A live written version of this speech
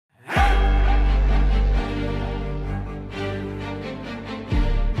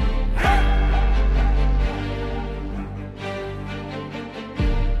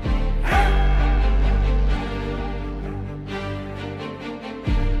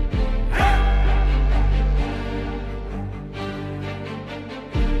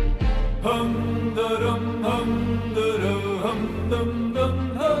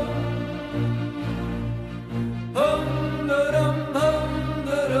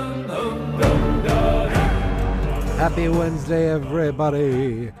Happy Wednesday,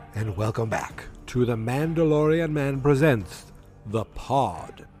 everybody, and welcome back to The Mandalorian Man Presents The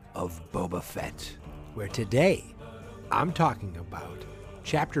Pod of Boba Fett, where today I'm talking about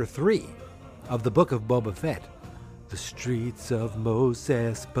Chapter 3 of the Book of Boba Fett, The Streets of Mos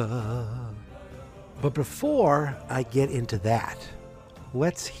Espa. But before I get into that,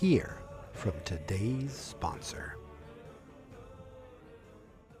 let's hear from today's sponsor.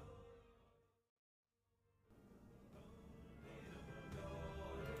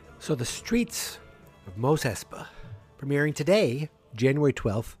 So The Streets of Mos Espa, premiering today, January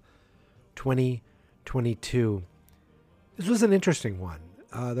 12th, 2022. This was an interesting one.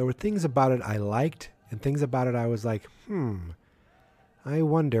 There were things about it I liked, and things about it I was like, I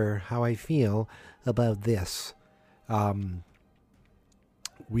wonder how I feel about this.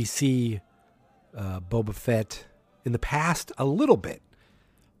 We see Boba Fett in the past a little bit,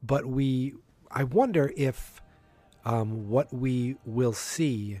 but I wonder if what we will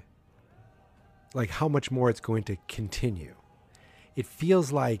see, like how much more it's going to continue. It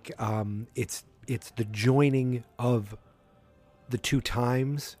feels like it's the joining of the two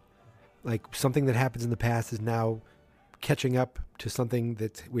times. Like something that happens in the past is now catching up to something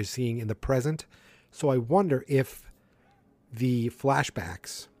that we're seeing in the present. So I wonder if the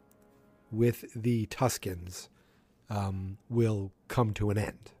flashbacks with the Tuskens will come to an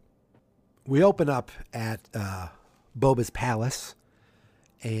end. We open up at Boba's palace,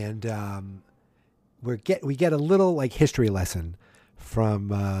 and we get a little like history lesson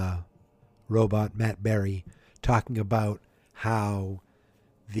from Robot Matt Berry talking about how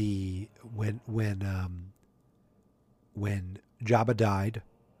when Jabba died,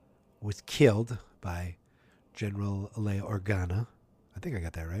 was killed by General Leia Organa. I think I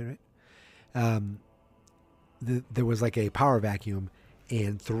got that right? There was like a power vacuum,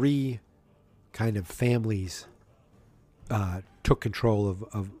 and three kind of families took control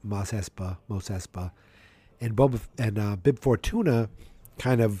of Mos Espa, and Bib Fortuna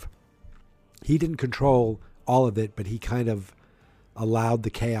he didn't control all of it, but he kind of allowed the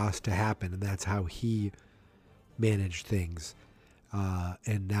chaos to happen, and that's how he managed things.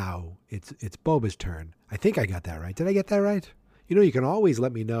 And now it's Boba's turn. I think I got that right. Did I get that right? You know, you can always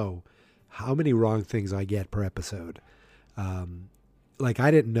let me know how many wrong things I get per episode. Like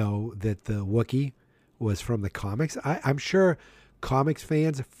I didn't know that the Wookiee was from the comics. I'm sure comics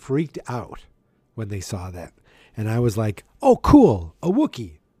fans freaked out when they saw that. And I was like, oh, cool, a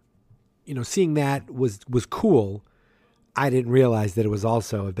Wookiee. You know, seeing that was cool. I didn't realize that it was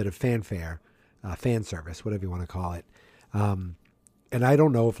also a bit of fanfare, fan service, whatever you want to call it. And I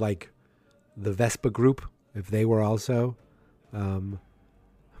don't know if like the Vespa group, if they were also, the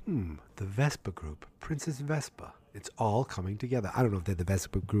Vespa group, Princess Vespa. It's all coming together. I don't know if they're the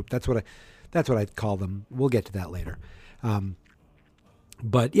Vespa group. That's what I'd call them. We'll get to that later.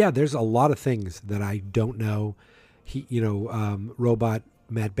 But yeah, there's a lot of things that I don't know. Robot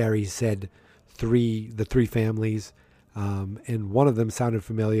Matt Berry said the three families, and one of them sounded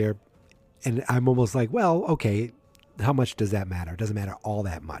familiar. And I'm almost like, well, okay, how much does that matter? It doesn't matter all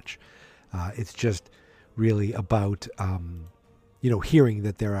that much. It's just really about, hearing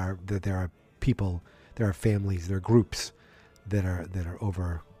that there are people, there are families, there are groups that are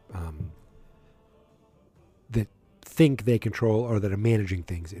over, that think they control or that are managing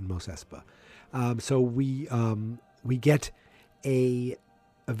things in Mos Espa. So we get a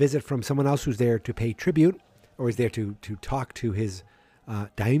visit from someone else who's there to pay tribute, or is there to talk to his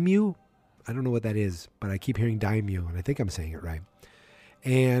daimyo. I don't know what that is, but I keep hearing daimyo, and I think I'm saying it right.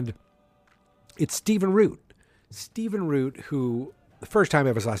 And it's Stephen Root. Stephen Root, who the first time I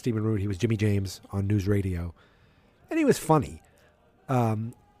ever saw Stephen Root, he was Jimmy James on News Radio, and he was funny.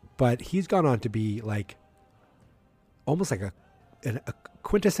 But he's gone on to be like almost like a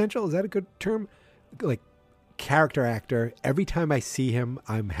quintessential, is that a good term? Like character actor. Every time I see him,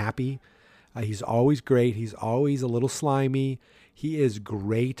 I'm happy. He's always great. He's always a little slimy. He is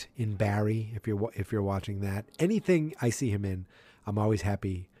great in Barry. If you're watching that, anything I see him in, I'm always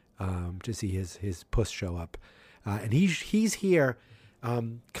happy to see his puss show up. And he's here,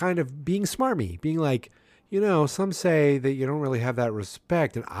 kind of being smarmy, being like, some say that you don't really have that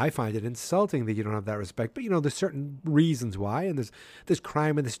respect, and I find it insulting that you don't have that respect. But there's certain reasons why, and there's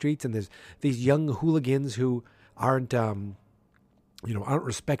crime in the streets, and there's these young hooligans who aren't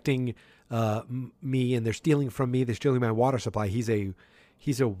respecting me, and they're stealing from me. They're stealing my water supply. He's a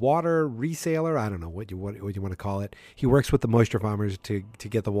water reseller. I don't know what you want to call it. He works with the moisture farmers to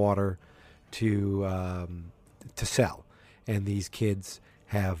get the water to sell, and these kids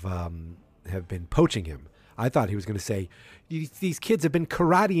have been poaching him. I thought he was going to say, these kids have been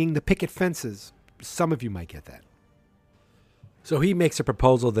karateing the picket fences. Some of you might get that. So he makes a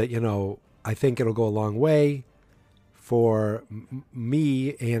proposal that, I think it'll go a long way for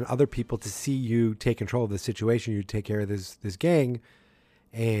me and other people to see you take control of the situation. You take care of this gang,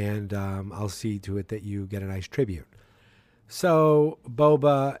 and I'll see to it that you get a nice tribute. So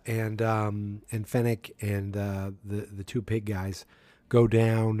Boba and Fennec and the two pig guys go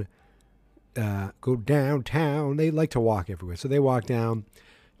downtown. They like to walk everywhere, so they walk down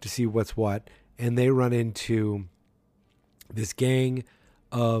to see what's what, and they run into this gang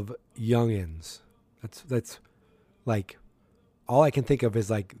of youngins. That's like all I can think of is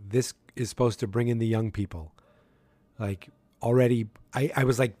like this is supposed to bring in the young people. Like already, I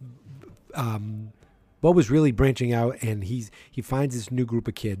was like, Bob was really branching out, and he finds this new group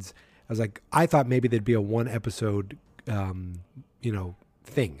of kids. I was like, I thought maybe there'd be a one episode,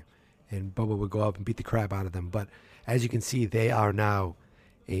 thing, and Boba would go up and beat the crap out of them. But as you can see, they are now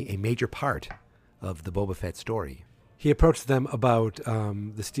a major part of the Boba Fett story. He approached them about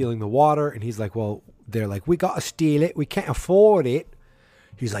the stealing the water, and he's like, well, they're like, we got to steal it. We can't afford it.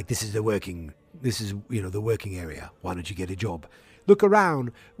 He's like, this is the working area. Why don't you get a job? Look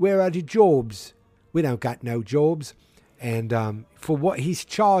around. Where are the jobs? We don't got no jobs. And for what he's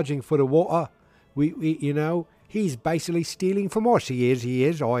charging for the water, he's basically stealing from us. He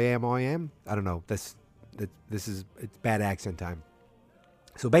is. I am. I don't know. It's bad accent time.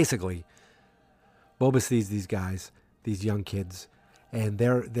 So basically, Boba sees these guys, these young kids, and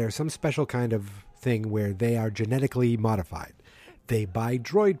they're some special kind of thing where they are genetically modified. They buy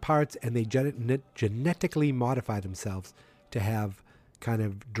droid parts and they genetically modify themselves to have kind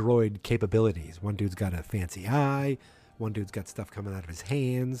of droid capabilities. One dude's got a fancy eye. One dude's got stuff coming out of his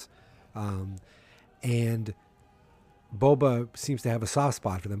hands. And Boba seems to have a soft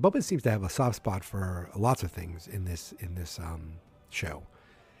spot for them. Boba seems to have a soft spot for lots of things in this show.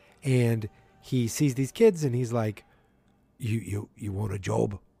 And he sees these kids and he's like, you want a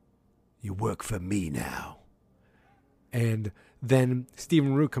job? You work for me now. And then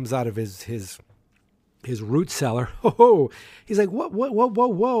Stephen Root comes out of his root cellar. Oh, he's like,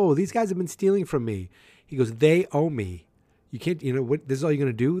 whoa. These guys have been stealing from me. He goes, they owe me. You can't, this is all you're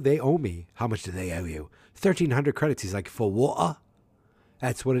going to do? They owe me. How much do they owe you? 1,300 credits. He's like, for water?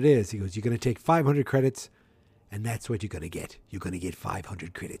 That's what it is. He goes, you're going to take 500 credits, and that's what you're going to get. You're going to get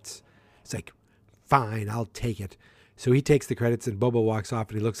 500 credits. It's like, fine, I'll take it. So he takes the credits, and Boba walks off,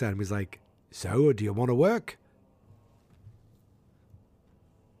 and he looks at him. He's like, so, do you want to work?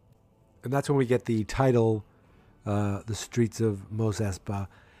 And that's when we get the title, The Streets of Mos Espa.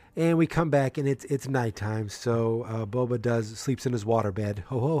 And we come back, and it's nighttime, so Boba sleeps in his waterbed.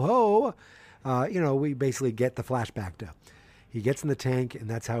 Ho, ho, ho. We basically get the flashback to. He gets in the tank, and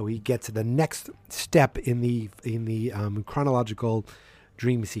that's how he gets to the next step in the chronological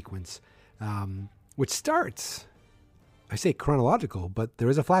dream sequence, which starts, I say chronological, but there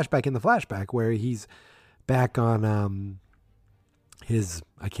is a flashback in the flashback where he's back on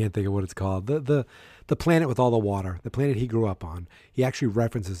I can't think of what it's called, the planet with all the water, the planet he grew up on. He actually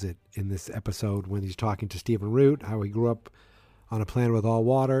references it in this episode when he's talking to Stephen Root, how he grew up on a planet with all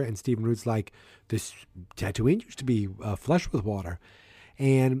water, and Stephen Root's like, this Tatooine used to be flush with water.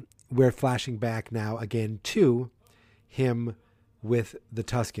 And we're flashing back now again to him with the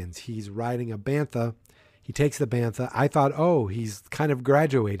Tuskens. He's riding a bantha. He takes the bantha. I thought, he's kind of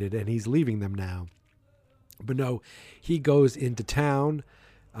graduated and he's leaving them now. But no, he goes into town.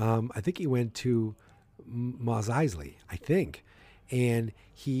 I think he went to Mos Eisley, I think. And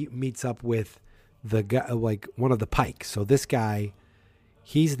he meets up with the guy, like one of the Pikes. So this guy,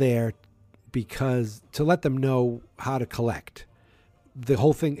 he's there because to let them know how to collect. The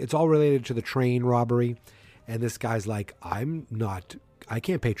whole thing, it's all related to the train robbery. And this guy's like, I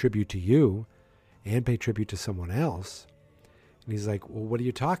can't pay tribute to you and pay tribute to someone else. And he's like, well, what are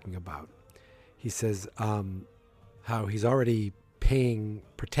you talking about? He says how he's already paying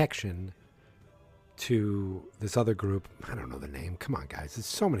protection to this other group. I don't know the name. Come on, guys. There's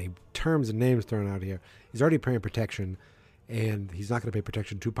so many terms and names thrown out here. He's already paying protection, and he's not going to pay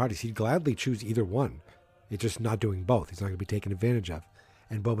protection to two parties. He'd gladly choose either one. It's just not doing both. He's not going to be taken advantage of.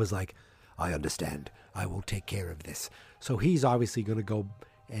 And Boba's like, I understand. I will take care of this. So he's obviously going to go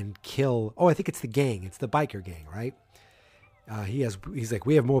and kill. I think it's the gang. It's the biker gang, right? He's like,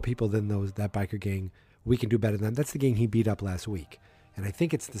 we have more people than that biker gang. We can do better than them. That's the gang he beat up last week. And I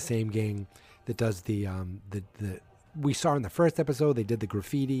think it's the same gang that does the we saw in the first episode, they did the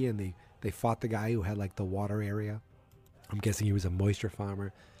graffiti and they fought the guy who had like the water area. I'm guessing he was a moisture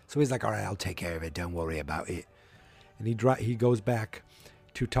farmer. So he's like, all right, I'll take care of it. Don't worry about it. And he goes back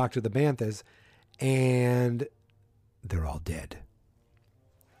to talk to the Banthas, and they're all dead.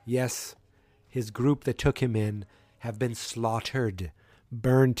 Yes, his group that took him in have been slaughtered,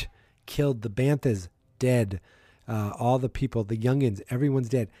 burnt, killed. The banthas dead. All the people, the youngins, everyone's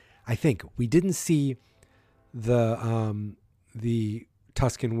dead. I think we didn't see the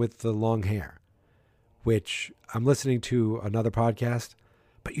Tusken with the long hair, which I'm listening to another podcast,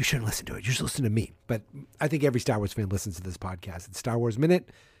 but you shouldn't listen to it. You should listen to me. But I think every Star Wars fan listens to this podcast. It's Star Wars Minute,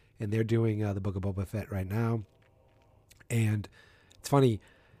 and they're doing the Book of Boba Fett right now. And it's funny,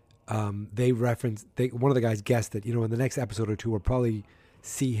 one of the guys guessed that, in the next episode or two, we'll probably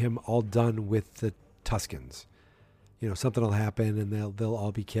see him all done with the Tuskens. Something will happen and they'll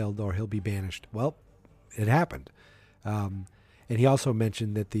all be killed or he'll be banished. Well, it happened. And he also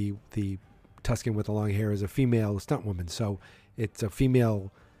mentioned that the Tusken with the long hair is a female stunt woman. So it's a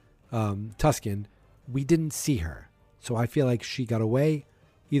female Tusken. We didn't see her. So I feel like she got away.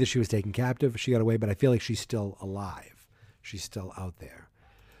 Either she was taken captive, she got away, but I feel like she's still alive. She's still out there.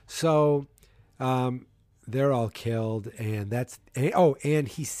 So they're all killed, and and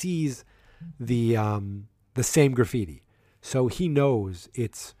he sees the same graffiti, so he knows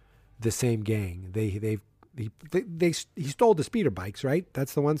it's the same gang. He stole the speeder bikes, right?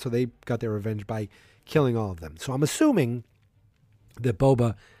 That's the one. So they got their revenge by killing all of them. So I'm assuming that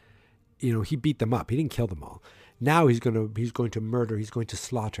Boba, he beat them up. He didn't kill them all. Now he's going to murder. He's going to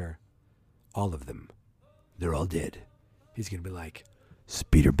slaughter all of them. They're all dead. He's going to be like,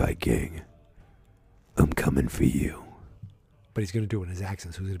 speeder bike gang, I'm coming for you. But he's going to do it in his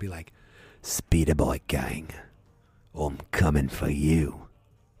accent. So he's going to be like, speeder bike gang, I'm coming for you.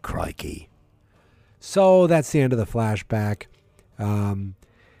 Crikey. So that's the end of the flashback.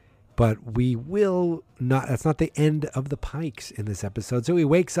 But we will not, that's not the end of the Pikes in this episode. So he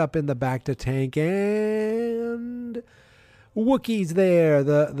wakes up in the Bacta tank and Wookiee's there.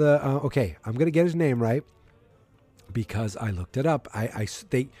 Okay, I'm going to get his name right because I looked it up. I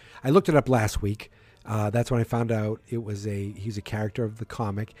looked it up last week. That's when I found out he's a character of the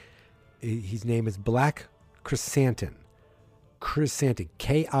comic. His name is Black Chrysanthemum. Chrysanthemum.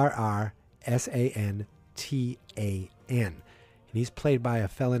 Krrsantan. And he's played by a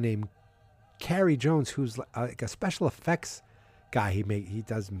fella named Cary Jones, who's like a special effects guy. He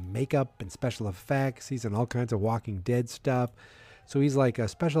does makeup and special effects. He's in all kinds of Walking Dead stuff. So he's like a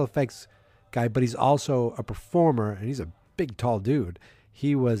special effects guy, but he's also a performer, and he's a big, tall dude.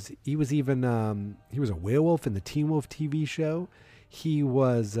 He was even a werewolf in the Teen Wolf TV show. He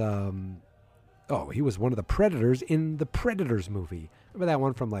was he was one of the Predators in the Predators movie. Remember that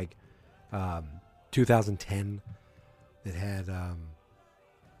one from like 2010 that had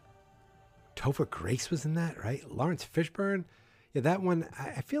Topher Grace was in that, right? Lawrence Fishburne. Yeah, that one.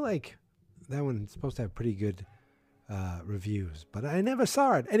 I feel like that one's supposed to have pretty good reviews, but I never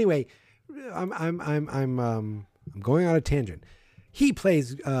saw it. Anyway, I'm going on a tangent. He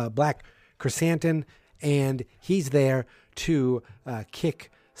plays Black Chrysanthemum, and he's there to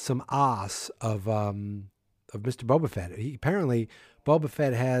kick some ass of Mr. Boba Fett. Apparently, Boba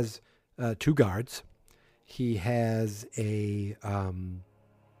Fett has 2 guards. He has a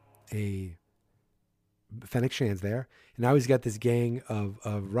Fennec Shan's there, and now he's got this gang of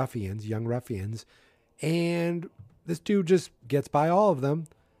ruffians, young ruffians, and this dude just gets by all of them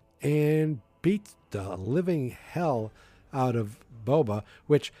and beats the living hell out of Boba,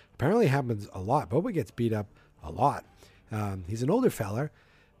 which apparently happens a lot. Boba gets beat up a lot. He's an older feller,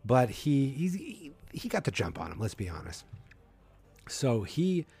 but he got the jump on him, let's be honest. So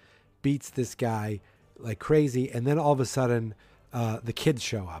he beats this guy like crazy, and then all of a sudden the kids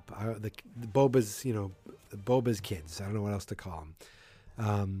show up. Boba's kids. I don't know what else to call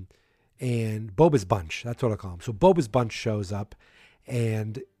them. And Boba's bunch, that's what I call them. So Boba's bunch shows up,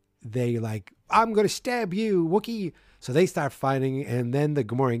 and they like, I'm going to stab you, Wookiee. So they start fighting, and then the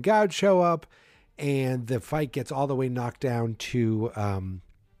Gamorrean guards show up, and the fight gets all the way knocked down to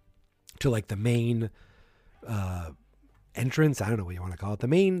like the main entrance. I don't know what you want to call it. The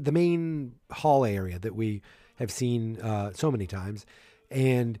main hall area that we have seen so many times.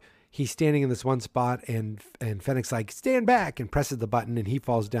 And he's standing in this one spot, and Fennec's like, stand back, and presses the button, and he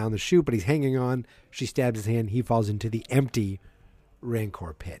falls down the chute, but he's hanging on. She stabs his hand. He falls into the empty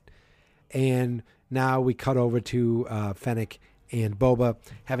Rancor pit. And now we cut over to Fennec and Boba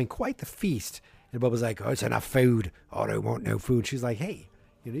having quite the feast. And Boba's like, oh, it's enough food. Oh, I don't want no food. She's like, hey,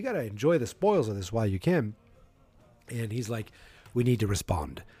 you got to enjoy the spoils of this while you can. And he's like, we need to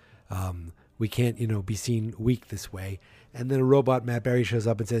respond. We can't, be seen weak this way. And then a robot, Matt Berry, shows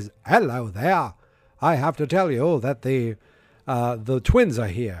up and says, hello there. I have to tell you that the twins are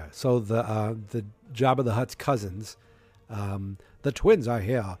here. So the Jabba the Hutt's cousins, the twins are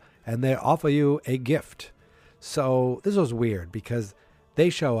here, and they offer you a gift. So this was weird because they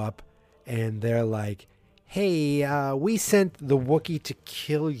show up and they're like, hey, we sent the Wookiee to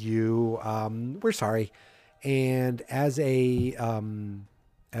kill you. We're sorry. And as an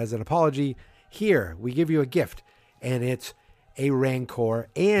apology, here, we give you a gift. And it's a Rancor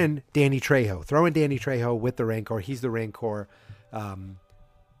and Danny Trejo. Throw in Danny Trejo with the Rancor. He's the Rancor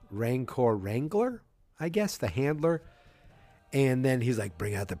Wrangler, I guess, the handler. And then he's like,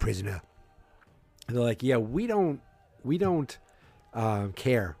 bring out the prisoner. And they're like, yeah, we don't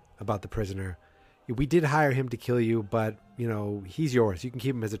care about the prisoner. We did hire him to kill you, but, he's yours. You can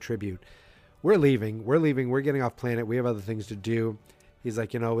keep him as a tribute. We're leaving. We're getting off planet. We have other things to do. He's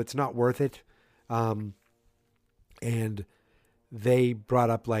like, it's not worth it. And they brought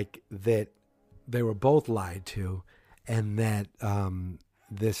up like that they were both lied to, and that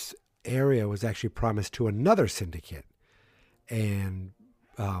this area was actually promised to another syndicate. And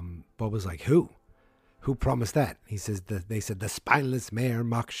Bob was like, who? Who promised that? He says they said the spineless mayor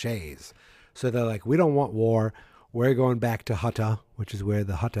Mokshays. So they're like, we don't want war. We're going back to Hutta, which is where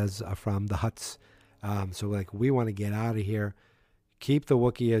the Huttas are from, the Hutts. So like, we want to get out of here. Keep the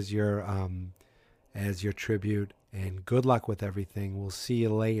Wookiee as your tribute, and good luck with everything. We'll see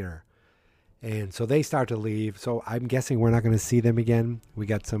you later. And so they start to leave. So I'm guessing we're not going to see them again. We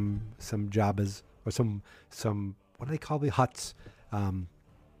got some Jabbas or some what do they call the Hutts? And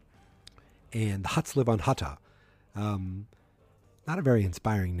the Hutts live on Hutta. Not a very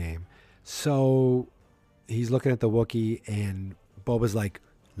inspiring name. So he's looking at the Wookiee, and Boba's like,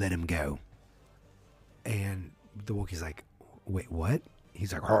 let him go. And the Wookiee's like, wait, what?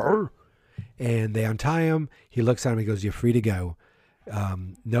 He's like, arr! And they untie him. He looks at him and he goes, you're free to go.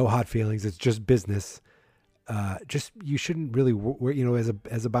 No hot feelings. It's just business. You shouldn't really, as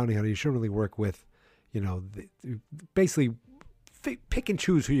a bounty hunter, you shouldn't really work with, basically pick and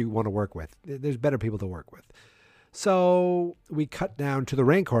choose who you want to work with. There's better people to work with. So we cut down to the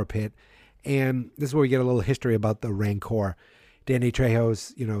Rancor pit, and this is where we get a little history about the Rancor. Danny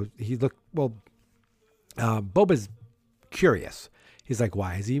Trejo's, Boba's curious. He's like,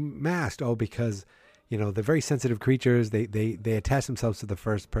 why is he masked? Oh, because, they're very sensitive creatures. They attach themselves to the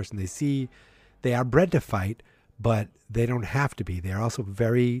first person they see. They are bred to fight, but they don't have to be. They're also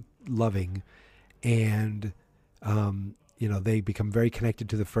very loving, and, they become very connected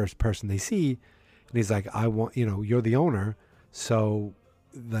to the first person they see. And he's like, I want, you're the owner. So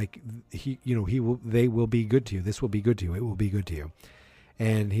like they will be good to you. This will be good to you. It will be good to you.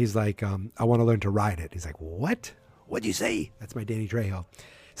 And he's like, I want to learn to ride it. He's like, what? What'd you say? That's my Danny Trejo. He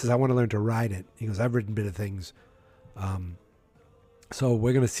says, I want to learn to ride it. He goes, I've ridden a bit of things. So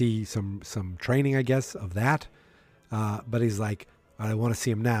we're going to see some training, I guess, of that. But he's like, I want to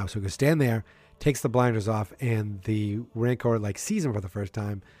see him now. So he goes, stand there, takes the blinders off, and the Rancor sees him for the first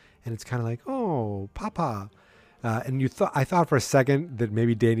time. And it's kind of like, oh, Papa. And I thought for a second that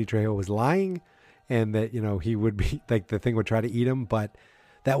maybe Danny Trejo was lying, and that, he would be like, the thing would try to eat him, but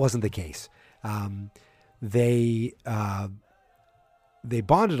that wasn't the case. They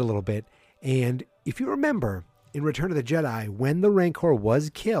bonded a little bit. And if you remember in Return of the Jedi, when the Rancor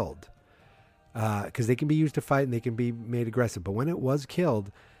was killed, because they can be used to fight and they can be made aggressive, but when it was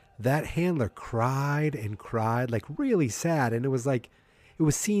killed, that handler cried and cried, like really sad. And it was like, it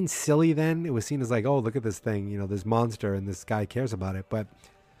was seen silly then. It was seen as like, oh, look at this thing, this monster, and this guy cares about it. But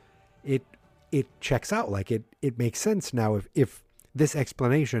it checks out. Like it makes sense now if this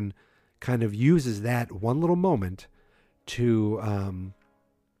explanation kind of uses that one little moment to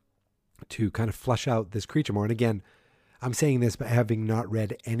kind of flesh out this creature more. And again, I'm saying this, but having not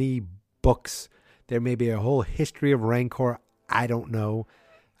read any books. There may be a whole history of Rancor. I don't know.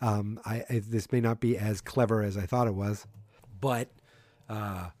 This may not be as clever as I thought it was, but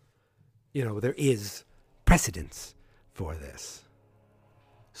there is precedence for this.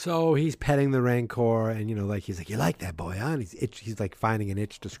 So he's petting the Rancor, and he's like, you like that boy, huh? And he's like finding an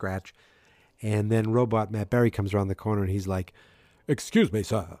itch to scratch. And then Robot Matt Berry comes around the corner, and he's like, excuse me,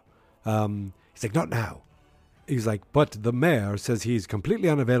 sir. He's like, not now. He's like, but the mayor says he's completely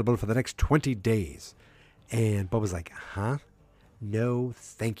unavailable for the next 20 days. And Boba's like, huh? No,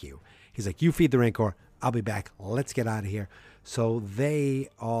 thank you. He's like, you feed the Rancor. I'll be back. Let's get out of here. So they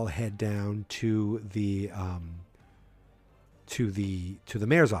all head down to the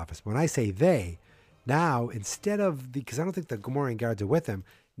mayor's office. When I say they, now instead of because I don't think the Gamorrean guards are with him.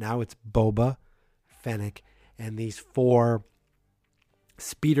 Now it's Boba, Fennec, and these 4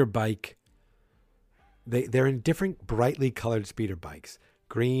 speeder bike. They're in different brightly colored speeder bikes: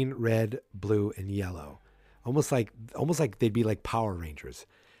 green, red, blue, and yellow. Almost like they'd be like Power Rangers.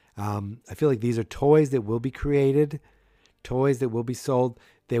 I feel like these are toys that will be created, toys that will be sold.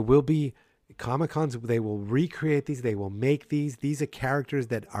 There will be Comic-Cons. They will recreate these. They will make these. These are characters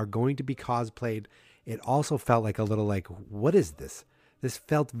that are going to be cosplayed it also felt like a little like, what is this? This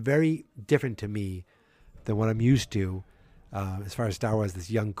felt very different to me than what I'm used to. As far as Star Wars, this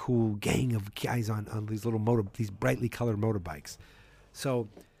young, cool gang of guys on these these brightly colored motorbikes. So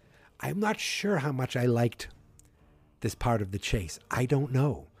I'm not sure how much I liked this part of the chase. I don't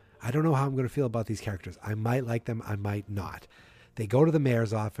know. I don't know how I'm going to feel about these characters. I might like them. I might not. They go to the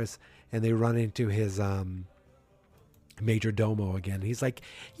mayor's office and they run into his major domo again. He's like,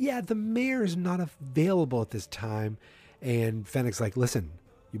 yeah, the mayor is not available at this time. And Fennec's like, listen,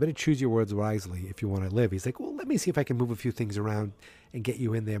 you better choose your words wisely if you want to live. He's like, well, let me see if I can move a few things around and get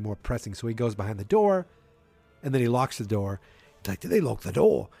you in there more pressing. So he goes behind the door, and then he locks the door. He's like, did they lock the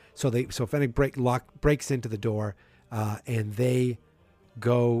door? So Fennec breaks into the door, and they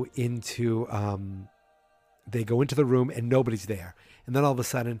go into the room, and nobody's there. And then all of a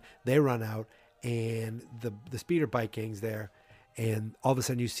sudden, they run out, and the speeder bike gang's there, and all of a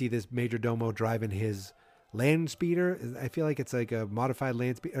sudden you see this major domo driving his land speeder. I feel like it's like a modified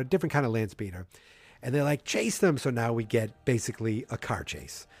land speeder, a different kind of land speeder. And they're like, chase them. So now we get basically a car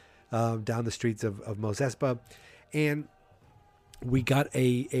chase down the streets of Mos Espa. And we got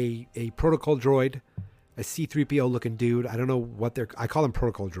a protocol droid, a C-3PO looking dude. I don't know what I call them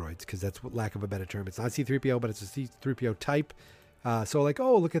protocol droids because that's lack of a better term. It's not C-3PO, but it's a C-3PO type. So like,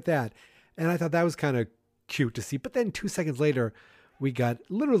 oh, look at that. And I thought that was kind of cute to see. But then 2 seconds later, we got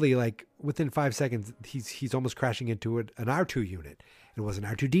literally like within 5 seconds, he's almost crashing into an R2 unit. It wasn't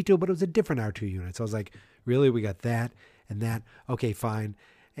R2-D2, but it was a different R2 unit. So I was like, really? We got that and that? Okay, fine.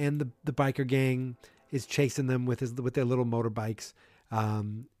 And the biker gang is chasing them with their little motorbikes.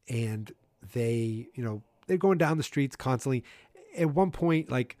 And they're going down the streets constantly. At one point,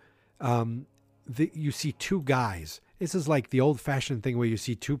 like, you see two guys. This is like the old-fashioned thing where you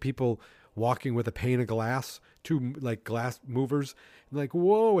see two people walking with a pane of glass, two like glass movers, and like,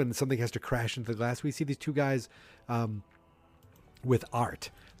 whoa, and something has to crash into the glass. We see these two guys with art.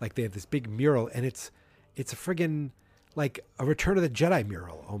 Like they have this big mural, and it's a friggin' like a Return of the Jedi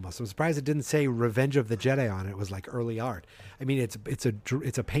mural almost. I'm surprised it didn't say Revenge of the Jedi on it. It was like early art. I mean, it's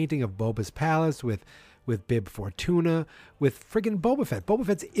a painting of Boba's palace with Bib Fortuna, with friggin' Boba Fett. Boba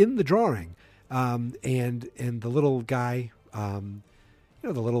Fett's in the drawing. And the little guy, the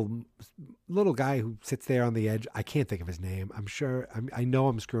little guy who sits there on the edge. I can't think of his name. I know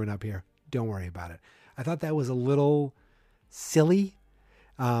I'm screwing up here. Don't worry about it. I thought that was a little silly.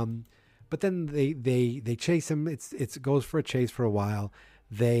 But then they chase him. It goes for a chase for a while.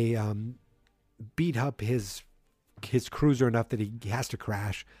 They beat up his cruiser enough that he has to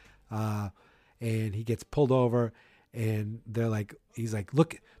crash, and he gets pulled over. And he's like,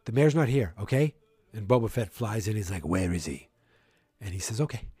 look, the mayor's not here, okay? And Boba Fett flies in. He's like, where is he? And he says,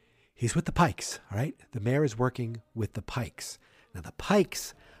 okay, he's with the Pikes, all right? The mayor is working with the Pikes. Now, the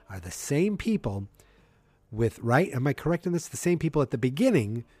Pikes are the same people right? Am I correct in this? The same people at the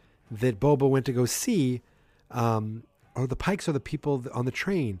beginning that Boba went to go see, or the Pikes are the people on the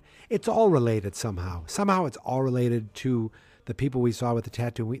train. It's all related somehow. Somehow it's all related to the people we saw with the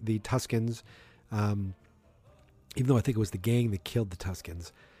Tuskens, even though I think it was the gang that killed the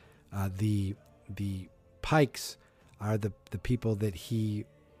Tuskens. The Pikes are the people that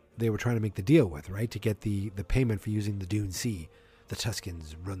they were trying to make the deal with, right? To get the payment for using the Dune Sea. The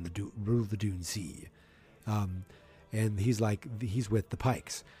Tuskens rule the Dune Sea. And he's with the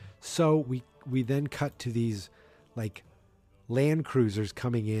Pikes. So we then cut to these like land cruisers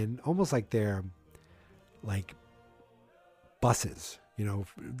coming in, almost like they're like buses.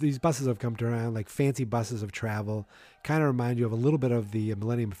 These buses have come around like fancy buses of travel. Kind of remind you of a little bit of the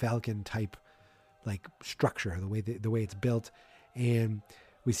Millennium Falcon type like structure, the way it's built. And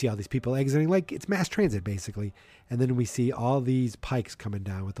we see all these people exiting, like it's mass transit basically. And then we see all these Pikes coming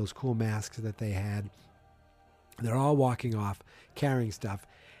down with those cool masks that they had. They're all walking off, carrying stuff.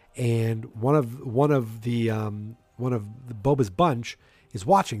 And one of Boba's bunch is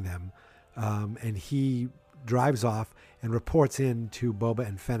watching them, and he drives off and reports in to Boba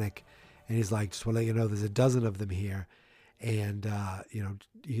and Fennec, and he's like, just want to let you know there's a dozen of them here, and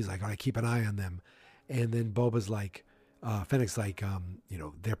he's like, all right, keep an eye on them. And then Boba's like, Fennec's like,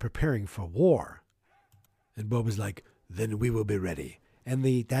 they're preparing for war, and Boba's like, then we will be ready. And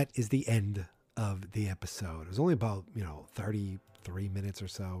that is the end of the episode. It was only about 33 minutes or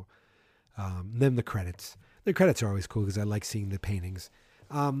so. Then the credits. The credits are always cool because I like seeing the paintings.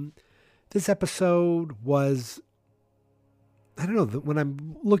 This episode was, I don't know, when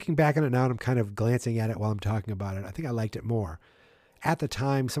I'm looking back on it now and I'm kind of glancing at it while I'm talking about it, I think I liked it more. At the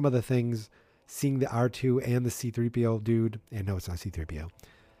time, some of the things, seeing the R2 and the C-3PO dude, and no, it's not C-3PO,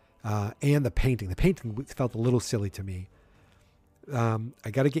 and the painting. The painting felt a little silly to me.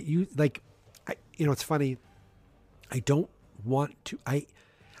 I got to get you, like, it's funny. I don't want to. I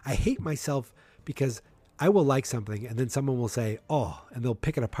hate myself because I will like something and then someone will say, "Oh," and they'll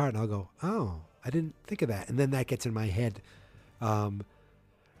pick it apart, and I'll go, "Oh, I didn't think of that," and then that gets in my head.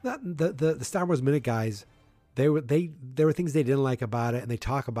 The Star Wars Minute guys, there were things they didn't like about it, and they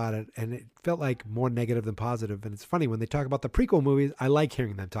talk about it, and it felt like more negative than positive. And it's funny when they talk about the prequel movies, I like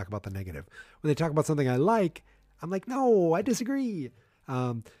hearing them talk about the negative. When they talk about something I like, I'm like, no, I disagree.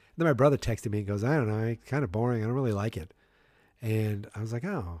 Then my brother texted me and goes, I don't know, it's kind of boring. I don't really like it. And I was like,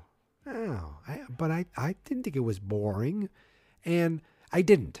 but I didn't think it was boring, and I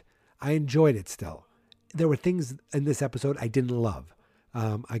didn't. I enjoyed it still. There were things in this episode I didn't love.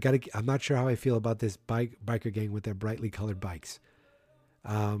 I'm not sure how I feel about this biker gang with their brightly colored bikes.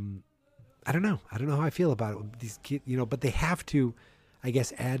 I don't know. I don't know how I feel about it. These kids, but they have to, I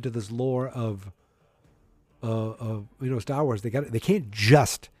guess, add to this lore of Star Wars. They can't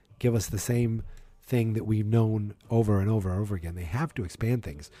just give us the same thing that we've known over and over and over again. They have to expand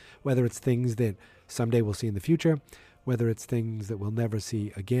things, whether it's things that someday we'll see in the future, whether it's things that we'll never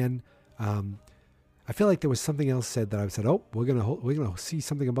see again. I feel like there was something else said that I said, oh, we're gonna see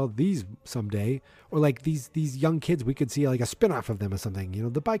something about these someday, or like these young kids, we could see like a spinoff of them or something.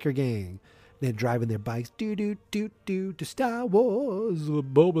 The biker gang, they're driving their bikes, do to Star Wars,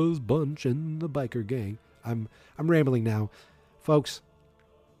 Boba's bunch and the biker gang. I'm rambling now, folks.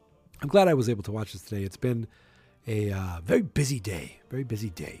 I'm glad I was able to watch this today. It's been a very busy day,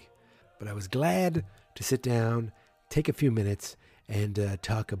 but I was glad to sit down, take a few minutes, and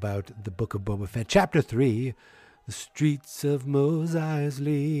talk about the Book of Boba Fett, Chapter 3, The Streets of Mos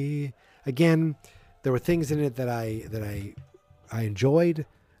Eisley. Again, there were things in it that I enjoyed.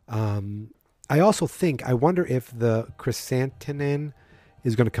 I also I wonder if the chrysanthemum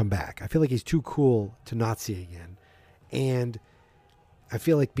is going to come back. I feel like he's too cool to not see again. And I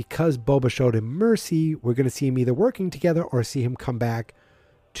feel like because Boba showed him mercy, we're going to see him either working together or see him come back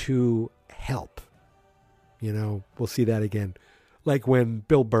to help. We'll see that again. Like when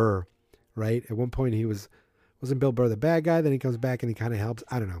Bill Burr, right? At one point wasn't Bill Burr the bad guy? Then he comes back and he kind of helps.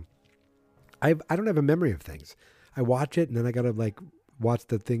 I don't know. I don't have a memory of things. I watch it and then I got to watch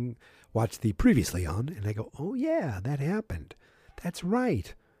the previously on, and I go, oh yeah, that happened. That's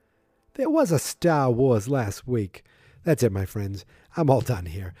right. There was a Star Wars last week. That's it, my friends. I'm all done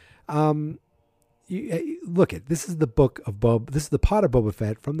here. Look it. This is the book of Boba. This is the Pot of Boba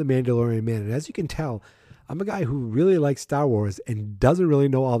Fett from the Mandalorian Man. And as you can tell, I'm a guy who really likes Star Wars and doesn't really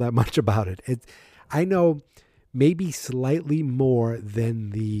know all that much about it. I know maybe slightly more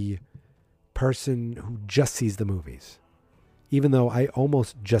than the person who just sees the movies. Even though I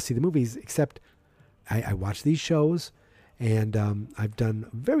almost just see the movies, except I watch these shows, and I've done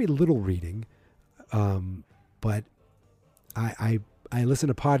very little reading, but I listen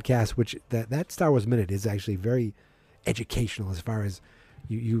to podcasts, which that Star Wars Minute is actually very educational as far as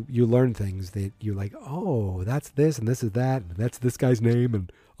you learn things that you're like, oh, that's this and this is that, and that's this guy's name and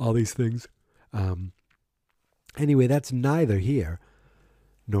all these things. Anyway, that's neither here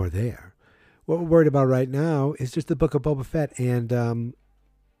nor there. What we're worried about right now is just the Book of Boba Fett, and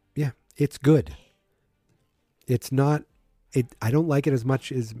it's good. It's not. I don't like it as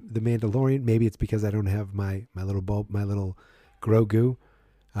much as The Mandalorian. Maybe it's because I don't have my little Grogu,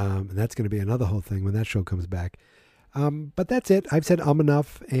 and that's going to be another whole thing when that show comes back. But that's it. I've said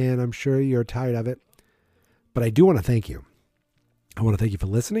enough, and I'm sure you're tired of it. But I do want to thank you. I want to thank you for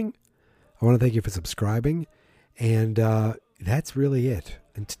listening. I want to thank you for subscribing, and that's really it.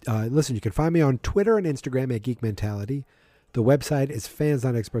 And listen, you can find me on Twitter and Instagram at Geek Mentality. The website is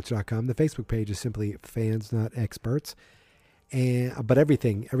fansnotexperts.com. The Facebook page is simply Fans Not Experts. But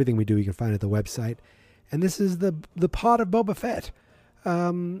everything we do, you can find at the website. And this is the Pot of Boba Fett.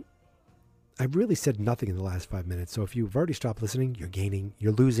 I've really said nothing in the last 5 minutes. So if you've already stopped listening,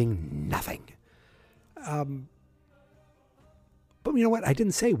 you're losing nothing. But you know what? I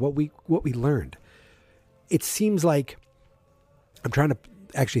didn't say what we learned. It seems like I'm trying to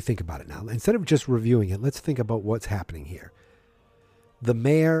actually think about it now. Instead of just reviewing it, let's think about what's happening here. The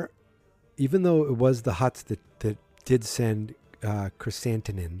mayor, even though it was the Hutts that did send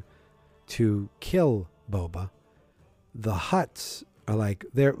chrysanthemum to kill Boba, the Hutts are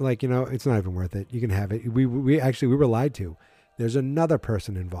they're like, it's not even worth it. You can have it. We were lied to. There's another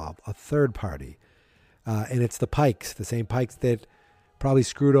person involved, a third party. And it's the Pikes, the same Pikes that probably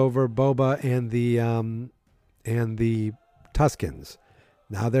screwed over Boba and the Tuskens.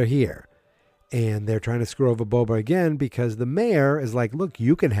 Now they're here. And they're trying to screw over Boba again because the mayor is like, look,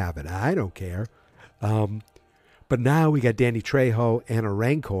 you can have it. I don't care. But now we got Danny Trejo and a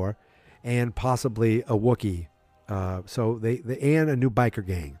Rancor and possibly a Wookiee. So they and a new biker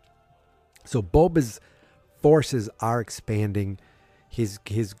gang. So Boba's forces are expanding.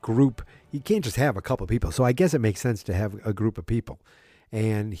 His group. You can't just have a couple of people. So I guess it makes sense to have a group of people.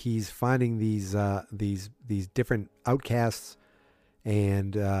 And he's finding these different outcasts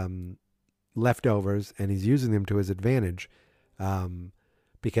and leftovers, and he's using them to his advantage.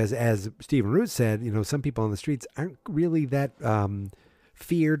 Because as Stephen Root said, some people on the streets aren't really that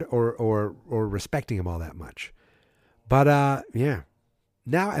feared or respecting him all that much. But yeah,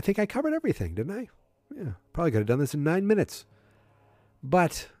 now I think I covered everything, didn't I? Yeah, probably could have done this in 9 minutes.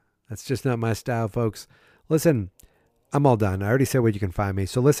 But that's just not my style, folks. Listen, I'm all done. I already said where you can find me.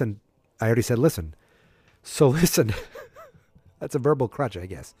 So listen. I already said listen. So listen. That's a verbal crutch, I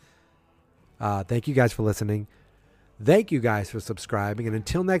guess. Thank you guys for listening. Thank you guys for subscribing. And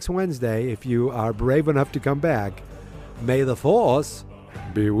until next Wednesday, if you are brave enough to come back, may the Force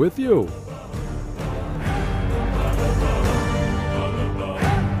be with you.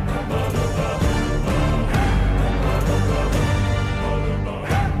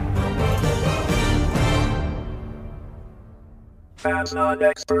 Fans not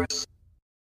experts.